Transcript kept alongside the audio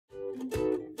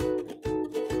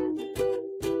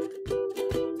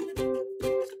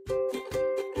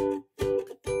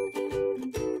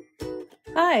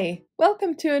Hi,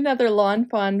 welcome to another Lawn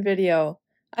Fawn video.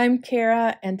 I'm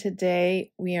Kara and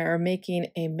today we are making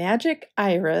a magic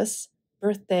iris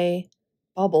birthday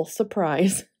bubble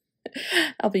surprise.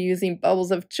 I'll be using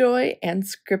bubbles of joy and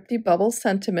Scripty bubble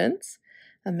sentiments,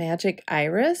 a magic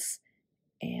iris,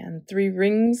 and 3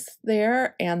 rings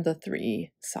there, and the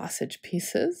 3 sausage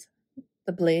pieces,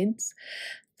 the blades,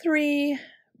 3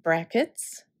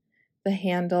 brackets, the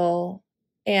handle,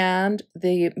 and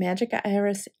the magic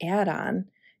iris add-on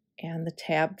and the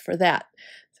tab for that.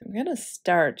 So I'm going to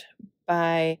start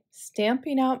by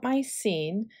stamping out my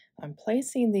scene. I'm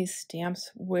placing these stamps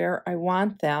where I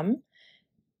want them,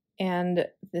 and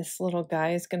this little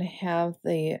guy is going to have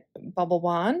the bubble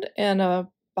wand and a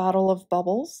bottle of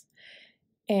bubbles,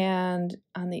 and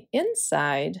on the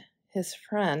inside his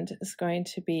friend is going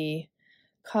to be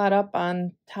caught up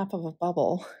on top of a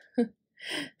bubble.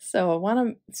 So I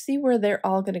want to see where they're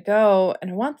all going to go,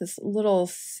 and I want this little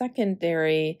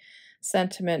secondary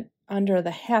sentiment under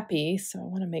the happy, so I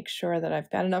want to make sure that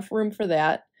I've got enough room for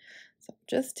that. So I'm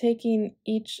just taking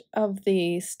each of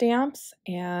the stamps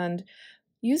and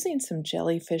using some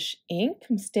jellyfish ink.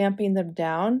 I'm stamping them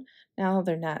down. Now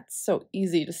they're not so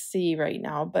easy to see right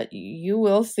now, but you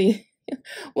will see.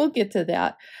 We'll get to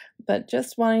that. But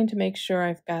just wanting to make sure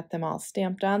I've got them all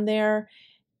stamped on there,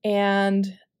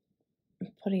 and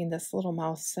putting this little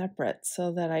mouse separate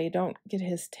so that I don't get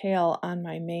his tail on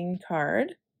my main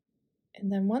card.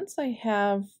 And then once I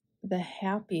have the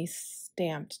happy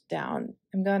stamped down,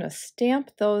 I'm going to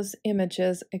stamp those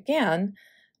images again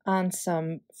on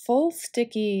some full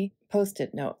sticky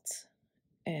Post-it notes.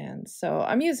 And so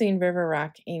I'm using River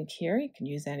Rock ink here. You can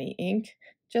use any ink,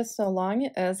 just so long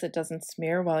as it doesn't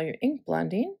smear while you're ink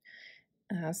blending.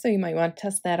 So you might want to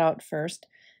test that out first.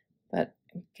 But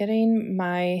getting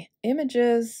my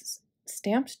images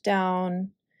stamped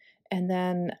down, and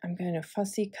then I'm going to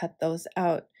fussy cut those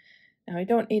out. Now I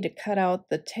don't need to cut out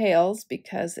the tails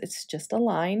because it's just a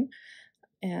line,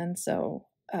 and so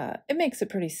it makes it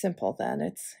pretty simple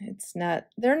then.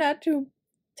 They're not too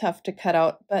tough to cut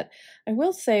out, but I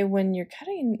will say when you're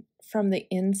cutting from the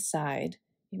inside,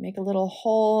 you make a little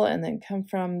hole and then come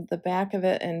from the back of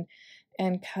it and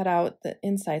cut out the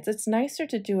insides. It's nicer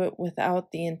to do it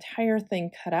without the entire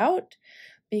thing cut out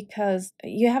because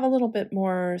you have a little bit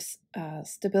more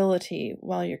stability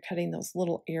while you're cutting those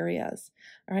little areas.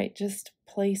 All right, just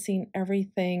placing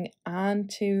everything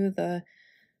onto the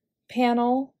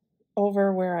panel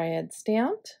over where I had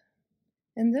stamped.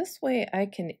 And this way I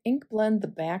can ink blend the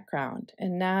background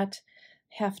and not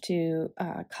have to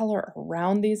color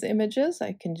around these images.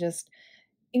 I can just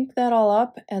ink that all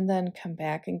up and then come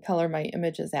back and color my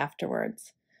images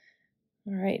afterwards.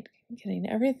 All right, getting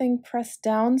everything pressed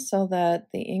down so that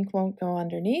the ink won't go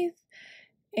underneath.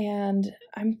 And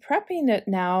I'm prepping it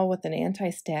now with an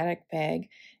anti-static bag,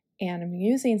 and I'm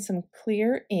using some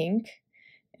clear ink,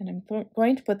 and I'm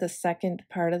going to put the second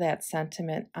part of that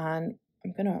sentiment on.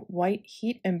 I'm going to white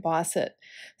heat emboss it.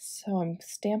 So I'm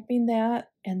stamping that,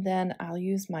 and then I'll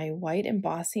use my white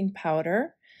embossing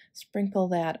powder, sprinkle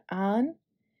that on,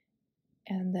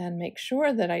 and then make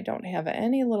sure that I don't have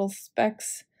any little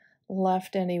specks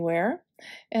left anywhere.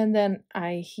 And then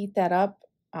I heat that up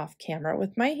off camera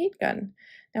with my heat gun.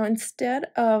 Now instead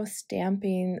of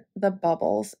stamping the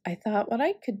bubbles, I thought what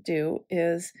I could do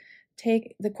is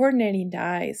take the coordinating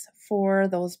dies for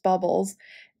those bubbles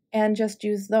and just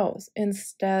use those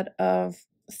instead of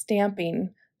stamping.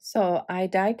 So I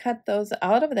die cut those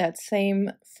out of that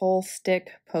same full stick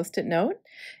Post-it note,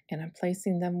 and I'm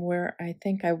placing them where I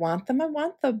think I want them. I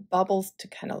want the bubbles to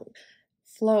kind of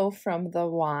flow from the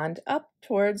wand up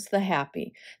towards the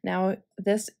happy. Now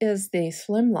this is the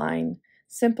Slimline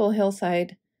Simple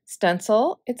Hillside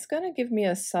stencil. It's going to give me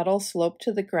a subtle slope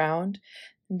to the ground.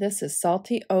 This is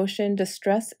Salty Ocean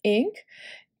Distress ink.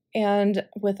 And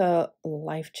with a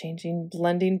life-changing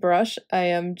blending brush, I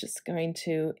am just going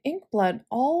to ink blend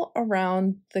all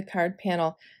around the card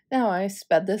panel. Now, I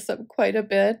sped this up quite a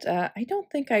bit. I don't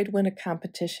think I'd win a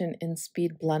competition in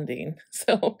speed blending,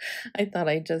 so I thought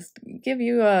I'd just give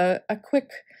you a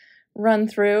quick run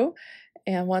through.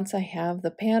 And once I have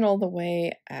the panel the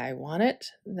way I want it,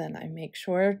 then I make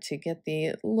sure to get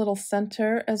the little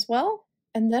center as well.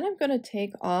 And then I'm going to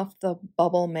take off the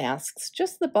bubble masks,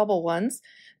 just the bubble ones,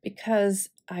 because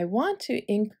I want to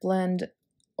ink blend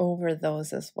over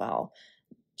those as well.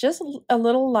 Just a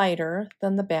little lighter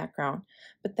than the background,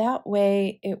 but that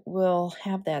way it will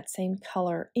have that same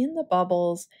color in the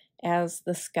bubbles as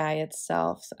the sky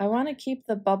itself. So I want to keep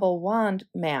the bubble wand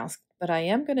masked, but I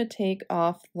am going to take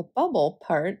off the bubble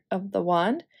part of the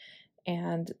wand,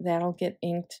 and that'll get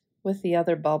inked with the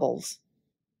other bubbles.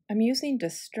 I'm using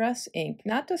Distress ink,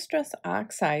 not Distress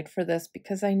Oxide for this,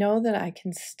 because I know that I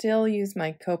can still use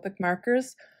my Copic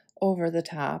markers over the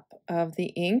top of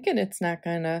the ink, and it's not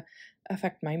going to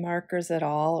affect my markers at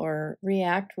all or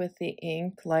react with the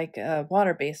ink like a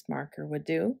water-based marker would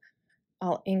do.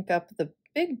 I'll ink up the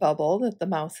big bubble that the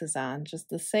mouse is on just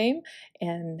the same,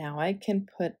 and now I can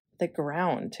put the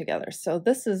ground together. So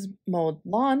this is Mowed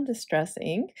Lawn Distress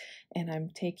ink, and I'm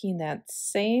taking that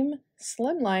same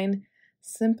Slimline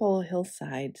simple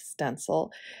hillside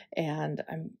stencil, and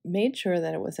I made sure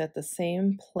that it was at the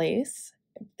same place.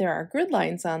 There are grid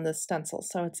lines on this stencil,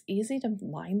 so it's easy to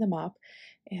line them up,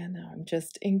 and I'm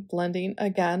just ink blending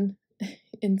again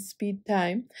in speed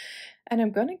time. And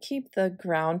I'm going to keep the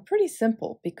ground pretty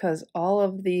simple because all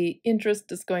of the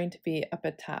interest is going to be up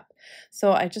at top.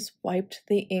 So I just wiped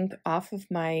the ink off of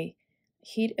my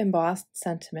heat embossed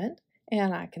sentiment,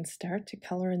 and I can start to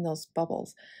color in those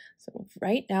bubbles. So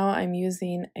right now I'm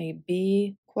using a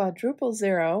B quadruple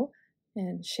zero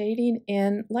and shading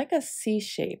in like a C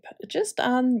shape, just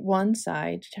on one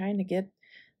side, trying to get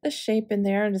the shape in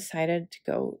there, and decided to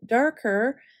go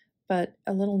darker but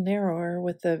a little narrower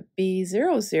with the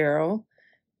B00,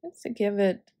 just to give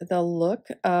it the look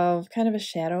of kind of a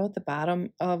shadow at the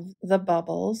bottom of the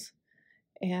bubbles.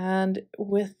 And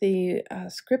with the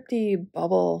Scripty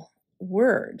bubble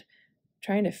word,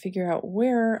 trying to figure out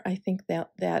where I think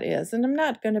that is. And I'm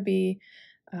not going to be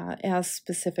as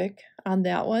specific on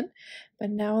that one,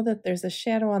 but now that there's a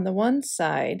shadow on the one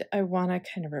side, I want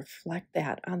to kind of reflect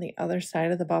that on the other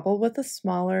side of the bubble with a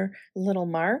smaller little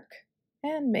mark,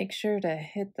 and make sure to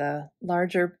hit the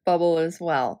larger bubble as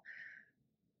well.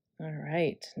 All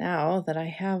right, now that I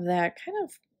have that kind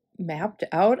of mapped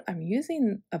out, I'm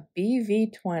using a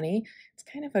BV20. It's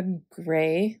kind of a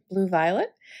gray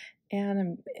blue-violet, and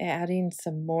I'm adding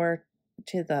some more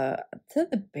to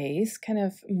the base, kind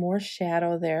of more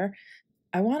shadow there.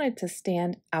 I want it to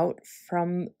stand out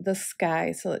from the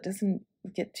sky so it doesn't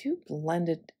get too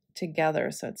blended together,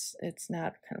 so it's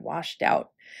not kind of washed out.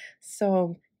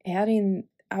 So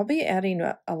I'll be adding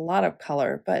a lot of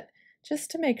color, but just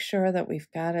to make sure that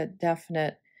we've got a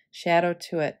definite shadow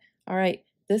to it. All right,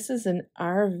 this is an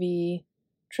RV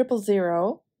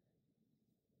 000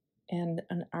 and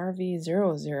an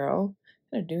RV00.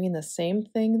 Kind of doing the same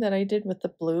thing that I did with the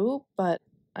blue, but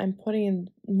I'm putting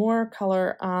more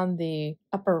color on the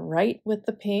upper right with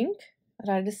the pink. But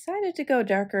I decided to go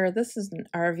darker. This is an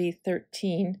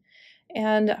RV13.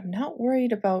 And I'm not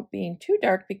worried about being too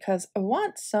dark because I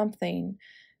want something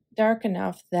dark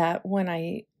enough that when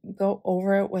I go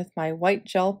over it with my white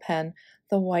gel pen,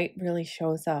 the white really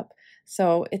shows up.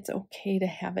 So it's okay to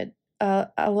have it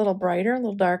a little brighter, a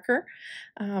little darker.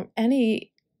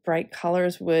 Any bright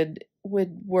colors would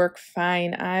work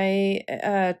fine.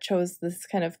 I chose this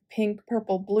kind of pink,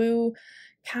 purple, blue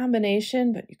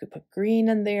combination, but you could put green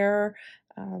in there,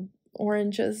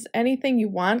 oranges, anything you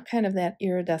want, kind of that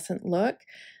iridescent look.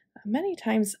 Many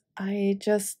times I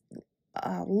just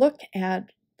look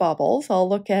at bubbles. I'll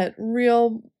look at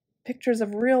real pictures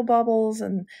of real bubbles,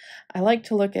 and I like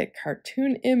to look at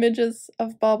cartoon images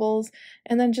of bubbles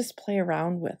and then just play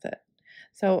around with it.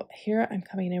 So here I'm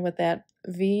coming in with that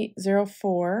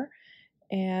V04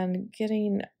 and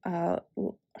getting a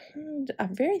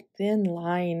very thin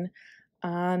line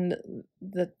on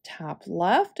the top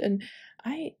left, and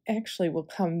I actually will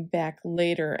come back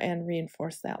later and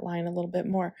reinforce that line a little bit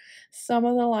more. Some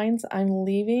of the lines I'm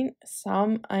leaving,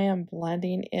 some I am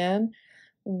blending in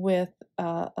with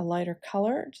a lighter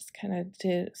color, just kind of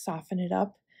to soften it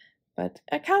up, but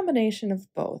a combination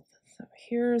of both. So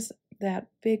here's that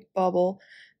big bubble.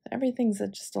 Everything's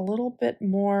just a little bit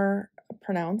more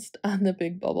pronounced on the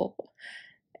big bubble.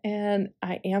 And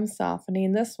I am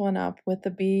softening this one up with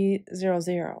the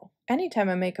B00. Anytime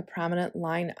I make a prominent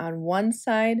line on one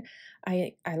side,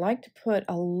 I like to put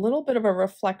a little bit of a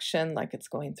reflection, like it's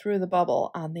going through the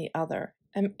bubble, on the other.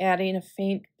 I'm adding a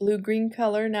faint blue-green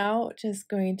color now, which is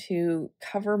going to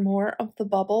cover more of the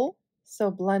bubble,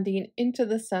 so blending into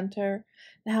the center.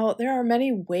 Now, there are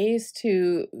many ways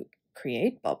to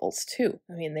create bubbles too.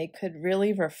 I mean, they could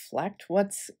really reflect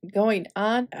what's going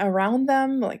on around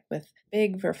them, like with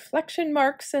big reflection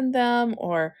marks in them,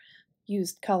 or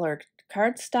used colored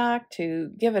cardstock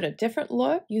to give it a different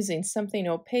look using something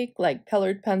opaque like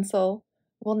colored pencil.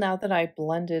 Well, now that I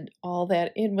blended all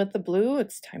that in with the blue,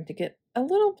 it's time to get a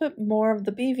little bit more of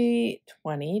the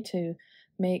BV20 to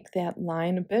make that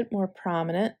line a bit more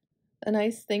prominent. The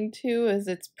nice thing too is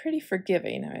it's pretty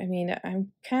forgiving. I mean,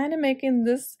 I'm kind of making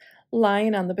this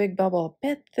line on the big bubble a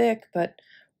bit thick, but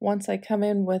once I come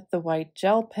in with the white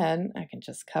gel pen, I can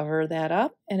just cover that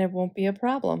up and it won't be a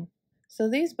problem. So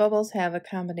these bubbles have a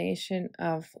combination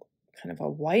of kind of a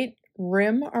white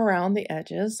rim around the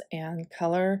edges and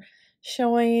color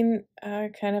showing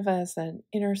kind of as an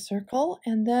inner circle,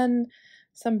 and then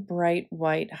some bright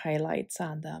white highlights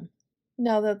on them.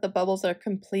 Now that the bubbles are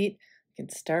complete, can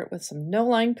start with some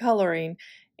no-line coloring,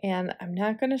 and I'm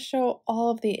not going to show all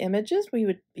of the images. We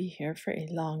would be here for a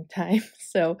long time,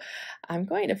 so I'm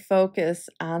going to focus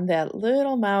on that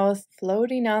little mouse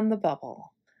floating on the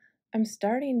bubble. I'm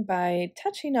starting by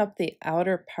touching up the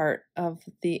outer part of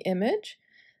the image,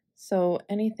 so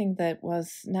anything that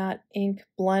was not ink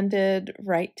blended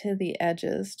right to the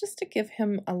edges, just to give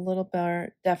him a little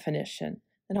more definition.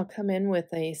 Then I'll come in with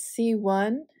a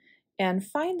C1 and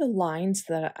find the lines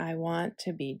that I want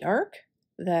to be dark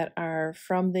that are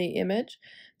from the image.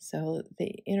 So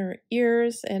the inner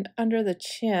ears and under the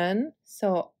chin.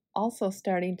 So also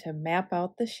starting to map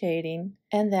out the shading,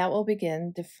 and that will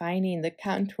begin defining the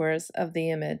contours of the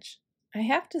image. I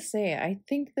have to say, I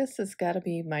think this has got to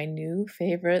be my new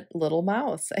favorite little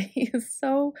mouse. He is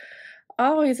so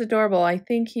always adorable. I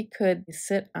think he could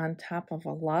sit on top of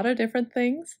a lot of different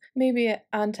things. Maybe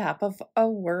on top of a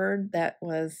word that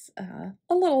was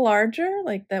a little larger,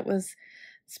 like that was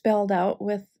spelled out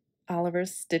with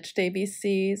Oliver's stitched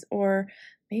ABCs, or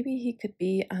maybe he could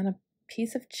be on a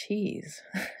piece of cheese.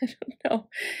 I don't know.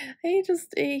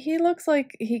 He looks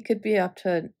like he could be up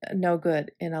to no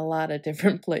good in a lot of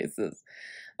different places.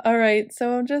 All right,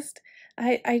 so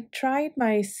I tried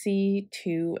my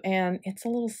C2 and it's a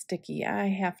little sticky. I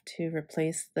have to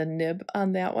replace the nib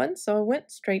on that one. So I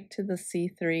went straight to the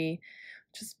C3,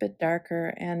 just a bit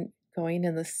darker, and going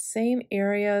in the same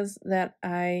areas that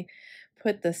I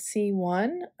put the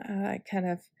C1. Kind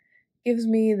of gives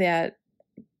me that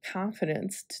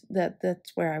confidence that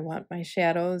that's where I want my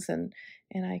shadows, and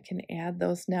I can add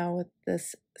those now with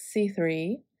this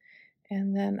C3.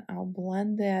 And then I'll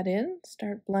blend that in,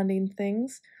 start blending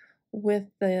things with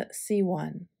the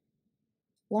C1.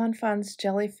 Lawnfawn's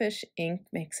Jellyfish ink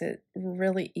makes it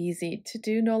really easy to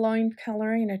do no-line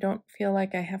coloring. I don't feel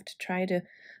like I have to try to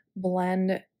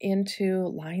blend into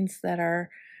lines that are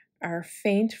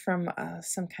faint from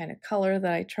some kind of color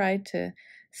that I tried to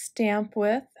stamp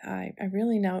with. I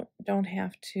really now don't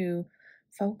have to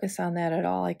focus on that at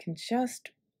all. I can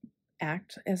just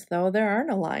act as though there are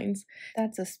no lines.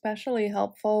 That's especially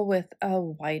helpful with a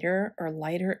whiter or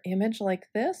lighter image like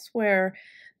this, where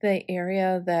the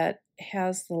area that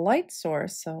has the light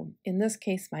source, so in this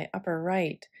case my upper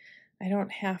right, I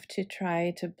don't have to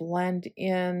try to blend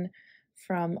in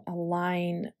from a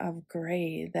line of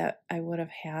gray that I would have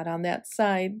had on that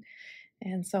side.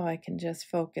 And so I can just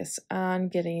focus on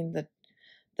getting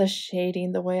the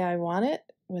shading the way I want it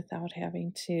without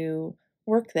having to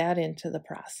work that into the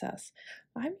process.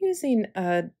 I'm using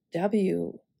a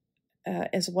W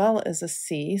as well as a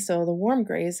C, so the warm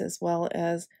grays as well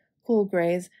as cool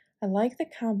grays. I like the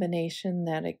combination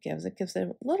that it gives. It gives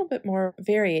a little bit more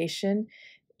variation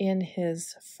in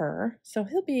his fur. So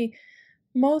he'll be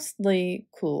mostly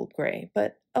cool gray,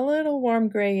 but a little warm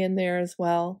gray in there as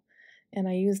well. And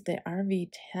I used the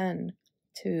RV10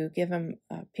 to give him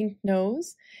a pink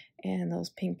nose and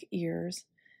those pink ears.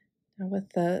 Now with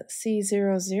the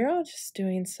C00, just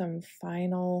doing some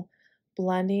final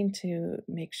blending to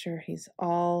make sure he's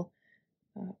all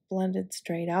blended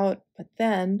straight out. But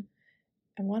then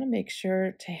I want to make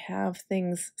sure to have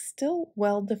things still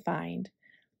well defined,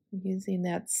 using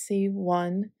that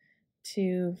C1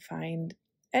 to find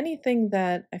anything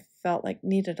that I felt like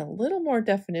needed a little more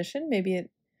definition. Maybe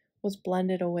it was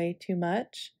blended away too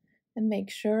much, and make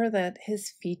sure that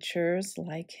his features,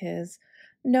 like his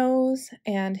nose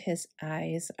and his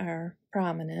eyes, are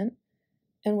prominent.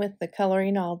 And with the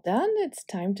coloring all done, it's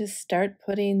time to start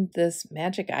putting this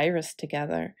magic iris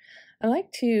together. I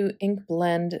like to ink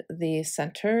blend the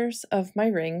centers of my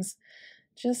rings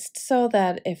just so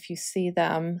that if you see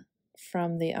them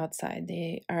from the outside,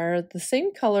 they are the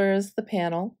same color as the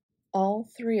panel, all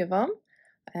three of them.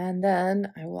 And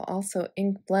then I will also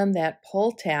ink blend that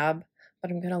pull tab,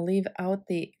 but I'm going to leave out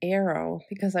the arrow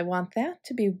because I want that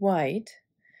to be white.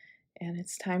 And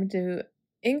it's time to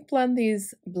ink blend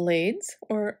these blades,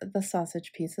 or the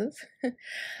sausage pieces.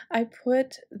 I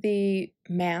put the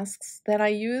masks that I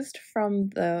used from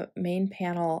the main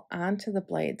panel onto the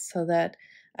blades so that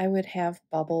I would have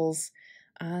bubbles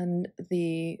on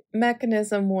the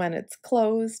mechanism when it's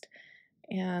closed,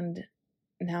 and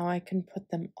now I can put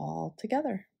them all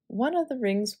together. One of the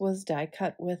rings was die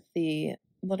cut with the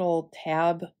little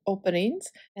tab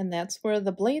openings, and that's where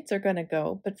the blades are going to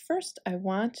go. But first I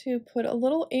want to put a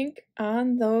little ink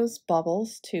on those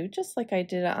bubbles too, just like I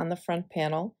did on the front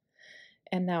panel.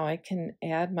 And now I can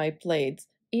add my blades.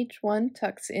 Each one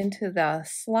tucks into the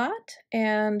slot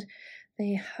and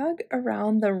they hug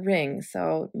around the ring,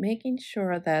 so making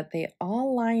sure that they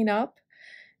all line up.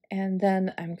 And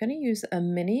then I'm going to use a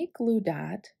mini glue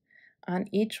dot on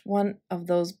each one of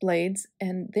those blades,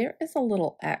 and there is a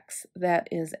little X that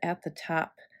is at the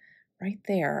top right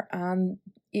there on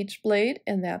each blade,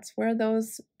 and that's where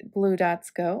those glue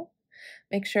dots go.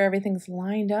 Make sure everything's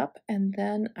lined up, and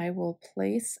then I will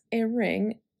place a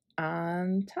ring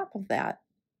on top of that.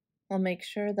 I'll make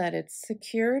sure that it's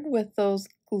secured with those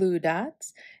glue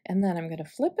dots, and then I'm going to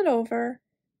flip it over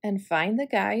and find the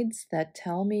guides that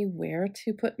tell me where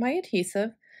to put my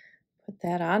adhesive. Put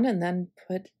that on and then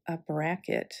put a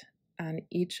bracket on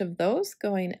each of those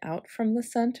going out from the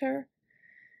center.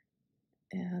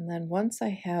 And then once I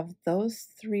have those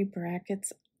 3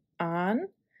 brackets on,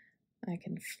 I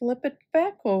can flip it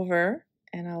back over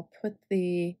and I'll put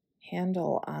the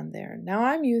handle on there. Now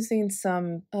I'm using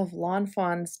some of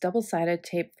lawnfawn's double-sided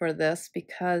tape for this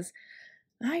because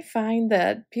I find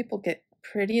that people get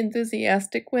pretty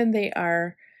enthusiastic when they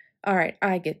are, all right,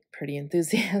 I get pretty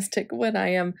enthusiastic when I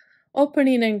am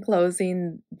opening and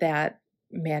closing that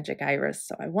magic iris.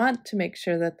 So I want to make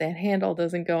sure that that handle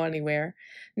doesn't go anywhere.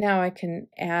 Now I can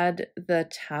add the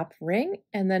top ring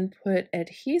and then put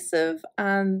adhesive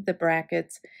on the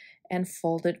brackets and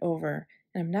fold it over.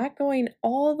 And I'm not going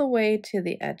all the way to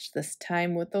the edge this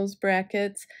time with those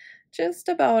brackets, just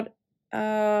about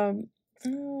maybe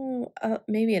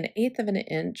 1/8 of an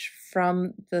inch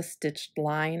from the stitched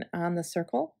line on the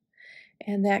circle.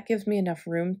 And that gives me enough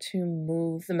room to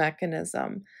move the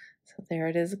mechanism. So there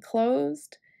it is,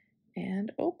 closed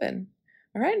and open.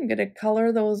 All right, I'm going to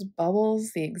color those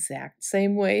bubbles the exact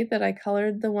same way that I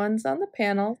colored the ones on the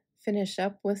panel. Finish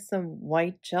up with some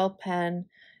white gel pen,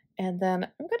 and then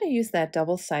I'm going to use that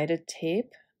double-sided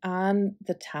tape on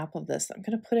the top of this. I'm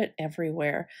going to put it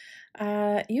everywhere.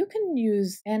 You can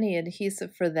use any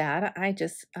adhesive for that.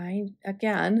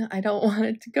 Again, I don't want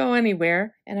it to go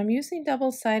anywhere. And I'm using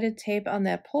double-sided tape on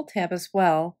that pull tab as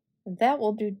well. And that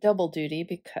will do double duty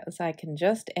because I can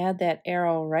just add that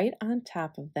arrow right on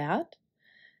top of that.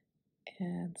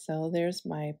 And so there's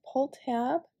my pull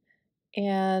tab,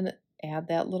 and add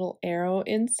that little arrow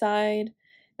inside,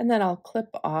 and then I'll clip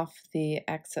off the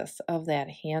excess of that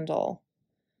handle.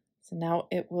 So now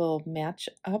it will match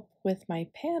up with my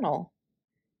panel.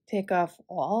 Take off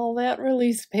all that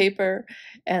release paper,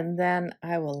 and then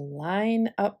I will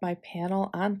line up my panel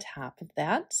on top of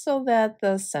that so that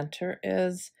the center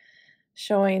is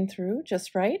showing through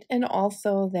just right, and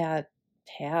also that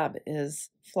tab is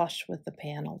flush with the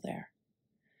panel there.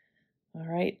 All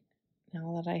right,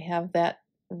 now that I have that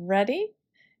ready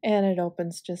and it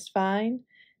opens just fine,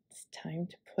 it's time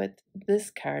to put this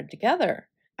card together.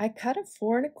 I cut a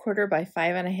 4 1/4 by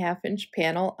 5 1/2 inch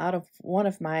panel out of one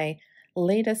of my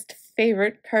latest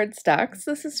favorite cardstocks.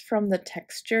 This is from the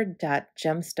Textured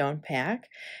Gemstone pack,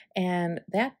 and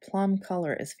that plum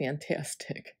color is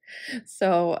fantastic.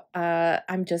 So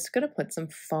I'm just going to put some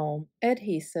foam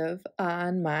adhesive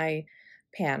on my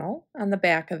panel on the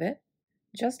back of it,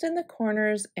 just in the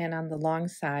corners and on the long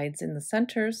sides in the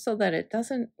center so that it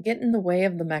doesn't get in the way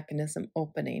of the mechanism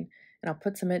opening. And I'll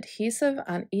put some adhesive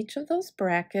on each of those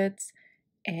brackets,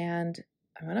 and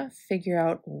I'm going to figure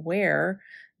out where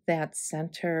that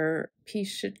center piece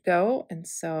should go. And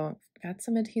so I've got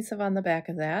some adhesive on the back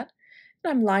of that,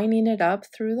 and I'm lining it up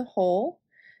through the hole,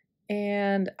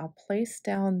 and I'll place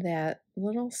down that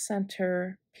little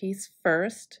center piece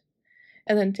first,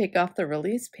 and then take off the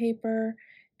release paper.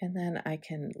 And then I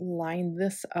can line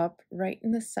this up right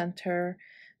in the center,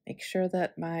 make sure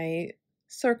that my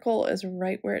circle is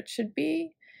right where it should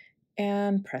be,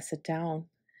 and press it down.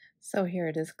 So here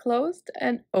it is, closed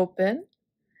and open.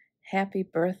 Happy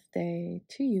birthday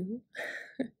to you.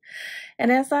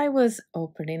 And as I was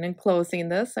opening and closing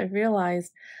this, I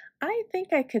realized I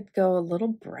think I could go a little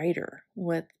brighter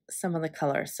with some of the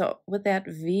colors. So with that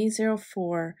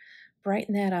V04,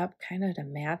 brighten that up kind of to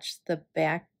match the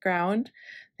background,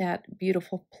 that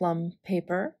beautiful plum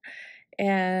paper.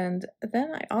 And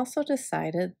then I also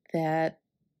decided that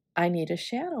I need a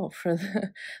shadow for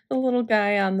the little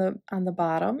guy on the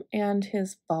bottom and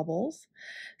his bubbles.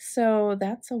 So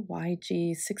that's a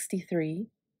YG63.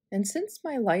 And since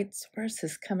my light source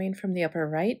is coming from the upper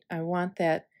right, I want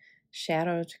that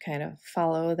shadow to kind of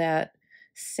follow that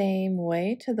same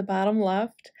way to the bottom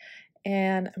left.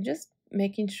 And I'm just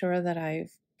making sure that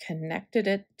I've connected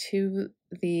it to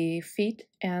the feet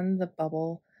and the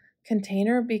bubble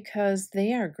container because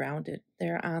they are grounded.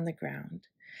 They're on the ground.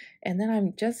 And then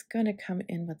I'm just going to come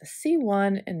in with a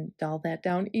C1 and dull that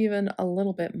down even a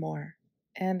little bit more.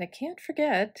 And I can't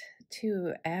forget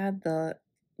to add the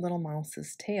little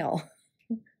mouse's tail.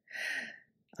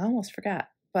 I almost forgot,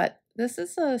 but this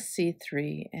is a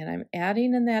C3 and I'm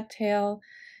adding in that tail,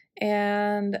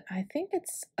 and I think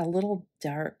it's a little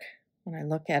dark when I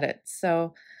look at it.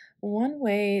 So one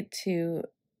way to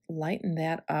lighten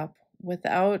that up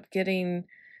without getting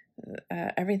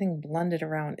everything blended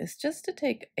around is just to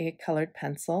take a colored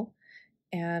pencil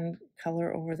and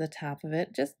color over the top of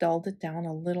it. Just dulled it down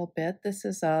a little bit. This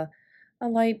is a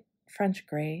light French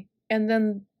gray. And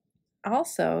then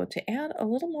also to add a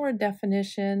little more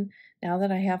definition, now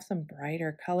that I have some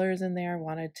brighter colors in there, I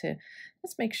wanted to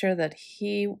just make sure that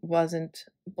he wasn't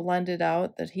blended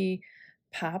out, that he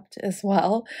popped as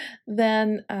well.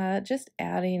 Then just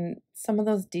adding some of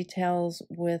those details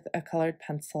with a colored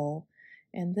pencil.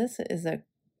 And this is I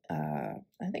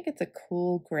think it's a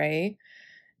cool gray.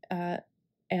 And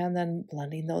then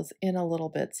blending those in a little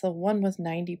bit. So one was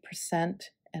 90%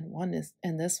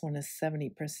 and this one is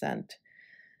 70%.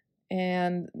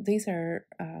 And these are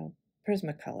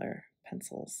Prismacolor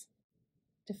pencils.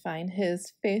 Define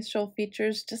his facial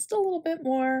features just a little bit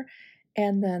more,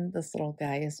 and then this little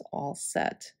guy is all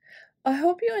set. I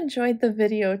hope you enjoyed the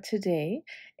video today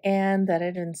and that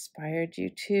it inspired you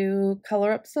to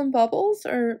color up some bubbles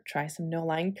or try some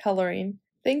no-line coloring.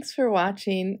 Thanks for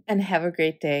watching and have a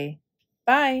great day.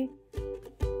 Bye!